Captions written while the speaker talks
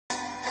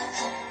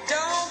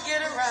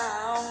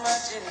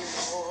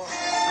anymore.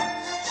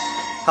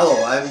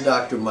 Hello, I'm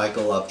Dr.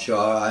 Michael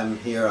Upshaw. I'm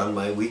here on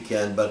my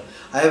weekend, but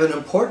I have an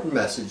important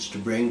message to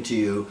bring to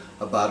you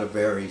about a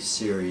very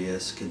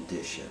serious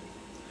condition.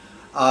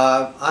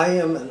 I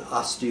am an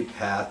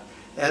osteopath,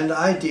 and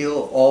I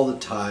deal all the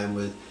time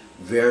with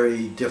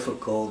very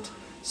difficult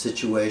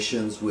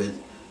situations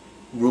with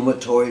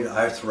rheumatoid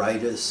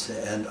arthritis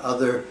and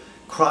other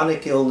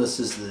chronic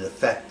illnesses that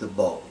affect the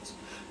bones.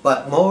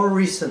 But more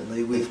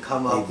recently, we've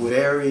come up with a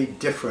very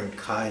different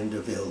kind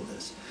of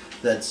illness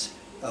that's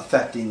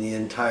affecting the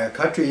entire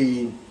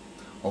country,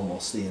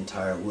 almost the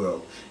entire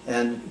world.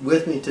 And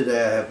with me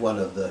today, I have one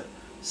of the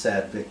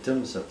sad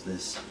victims of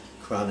this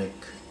chronic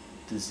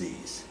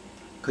disease.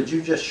 Could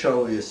you just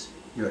show us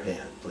your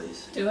hand,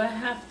 please? Do I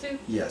have to?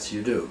 Yes,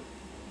 you do.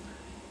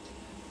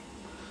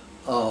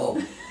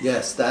 Oh,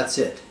 yes, that's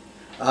it.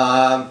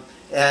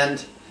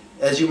 And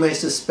as you may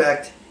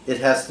suspect, it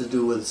has to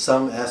do with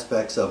some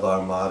aspects of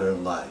our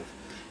modern life.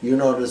 You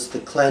notice the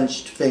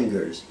clenched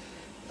fingers.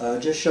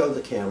 Just show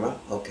the camera.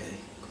 Okay,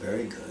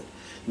 very good.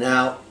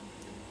 Now,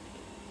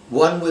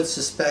 one would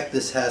suspect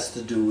this has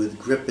to do with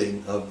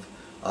gripping of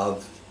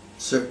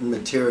certain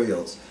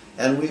materials.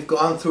 And we've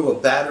gone through a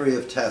battery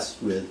of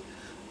tests with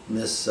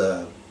Miss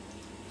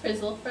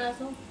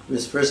Frizzle-frazzle?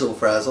 Miss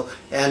Frizzle-frazzle,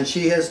 and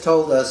she has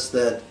told us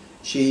that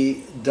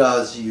she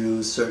does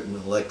use certain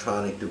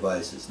electronic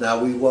devices.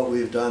 Now, what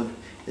we've done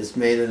is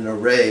made an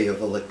array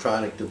of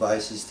electronic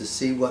devices to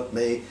see what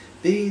may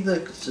be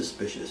the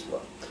suspicious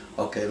one.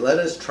 Okay, let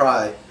us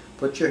try.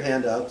 Put your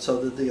hand out so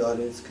that the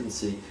audience can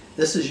see.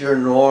 This is your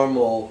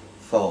normal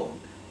phone.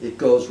 It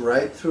goes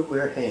right through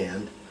your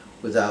hand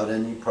without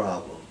any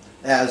problem.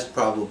 As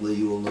probably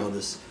you will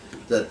notice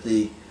that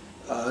the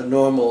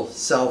normal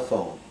cell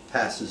phone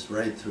passes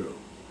right through.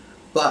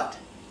 But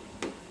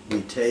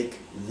we take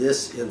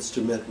this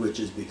instrument, which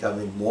is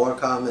becoming more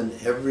common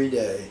every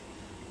day,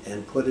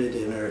 and put it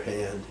in her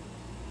hand.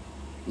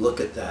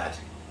 Look at that.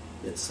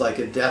 It's like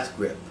a death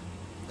grip.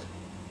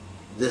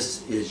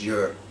 This is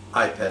your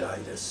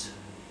IPODitis.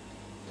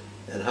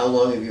 And how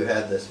long have you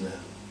had this,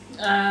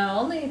 ma'am?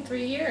 Only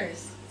 3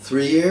 years.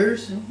 3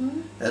 years?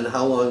 Mm-hmm. And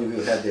how long have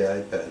you had the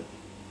iPad?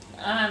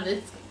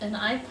 It's an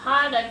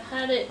iPod. I've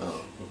had it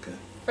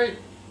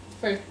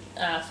for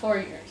 4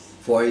 years.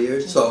 4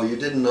 years? Mm-hmm. So you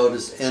didn't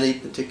notice any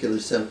particular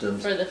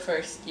symptoms? For the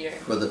first year.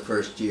 For the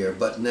first year.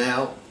 But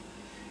now,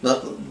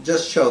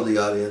 just show the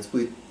audience.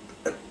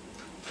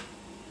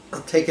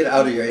 I'll take it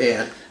out of your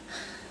hand.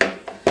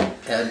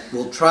 And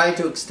we'll try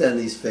to extend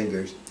these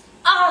fingers.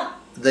 Ah!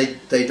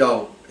 They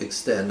don't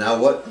extend.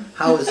 Now,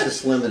 how is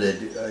this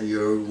limited?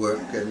 Your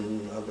work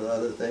and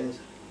other things?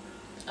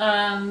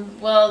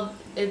 Well,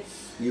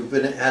 it's... You've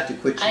had to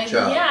quit your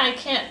job. Yeah, I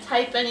can't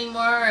type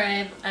anymore.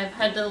 I've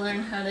had to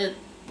learn how to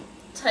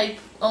type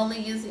only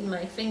using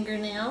my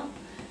fingernail.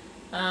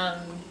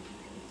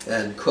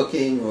 And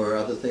cooking or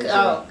other things?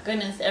 Oh,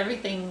 goodness,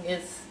 everything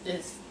is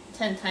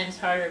 10 times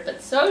harder.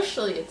 But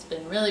socially, it's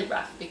been really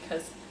rough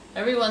because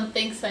everyone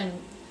thinks I'm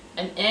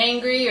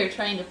angry or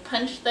trying to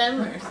punch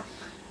them, or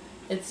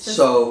it's just...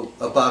 So,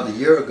 about a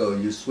year ago,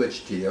 you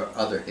switched to your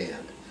other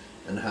hand.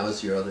 And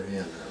how's your other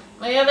hand now?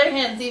 My other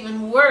hand's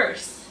even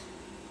worse.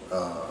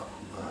 Oh,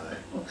 my.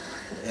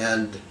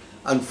 And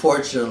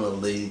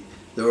unfortunately,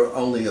 there are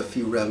only a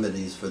few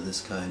remedies for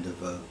this kind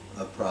of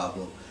a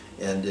problem.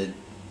 And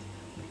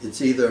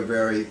it's either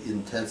very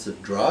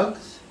intensive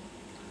drugs,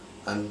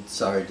 I'm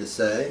sorry to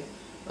say,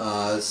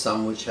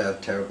 some which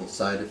have terrible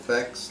side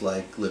effects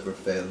like liver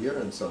failure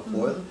and so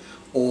forth,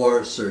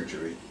 or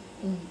surgery.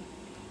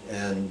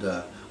 And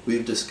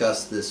we've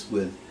discussed this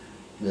with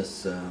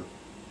Miss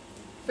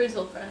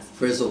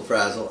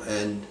Frizzle-frazzle,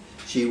 and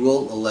she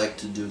will elect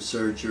to do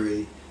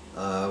surgery.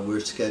 We're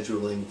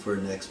scheduling for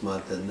next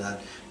month, and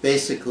that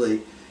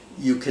basically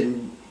you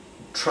can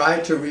try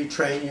to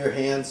retrain your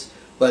hands,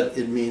 but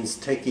it means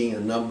taking a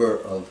number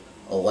of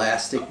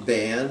elastic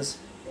bands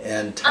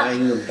and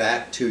tying them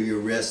back to your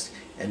wrist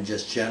and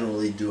just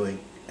generally doing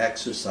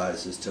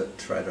exercises to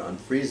try to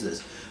unfreeze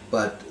this.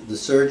 But the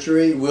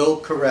surgery will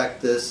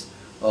correct this,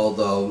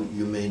 although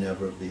you may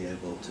never be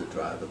able to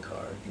drive a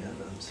car again.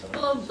 I'm sorry.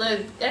 Well,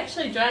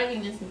 actually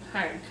driving isn't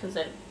hard because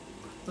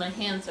my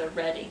hands are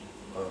ready.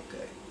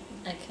 Okay.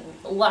 I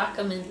can lock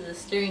them into the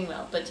steering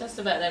wheel, but just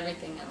about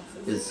everything else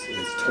is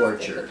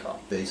torture,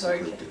 difficult.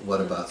 basically. Torture.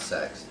 What about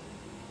sex?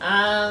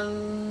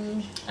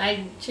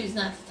 I choose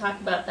not to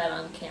talk about that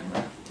on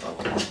camera.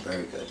 Okay,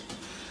 very good.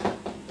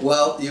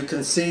 Well, you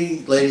can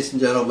see, ladies and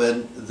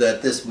gentlemen,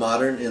 that this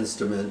modern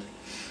instrument,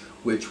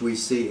 which we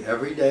see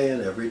every day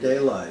in everyday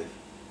life,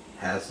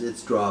 has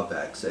its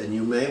drawbacks. And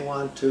you may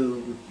want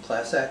to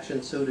class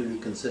action suit. Are you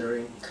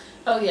considering?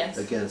 Oh yes.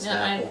 Against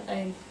Apple?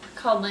 I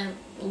called my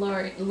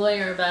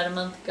lawyer about a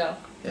month ago.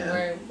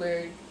 Yeah.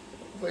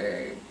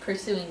 We're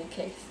pursuing the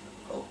case.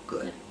 Oh,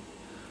 good. Yeah.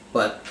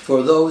 But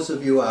for those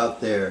of you out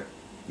there,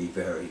 be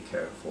very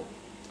careful.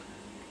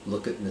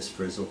 Look at Miss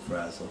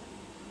Frizzle-frazzle.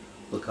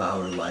 Look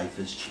how her life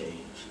has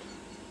changed.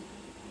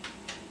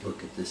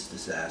 Look at this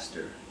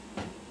disaster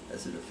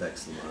as it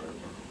affects the modern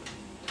world.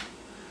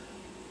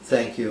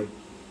 Thank you.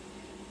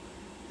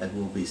 and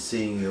we'll be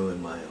seeing you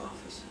in my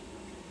office.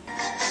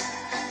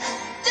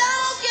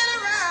 Don't get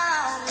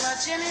around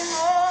much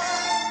anymore.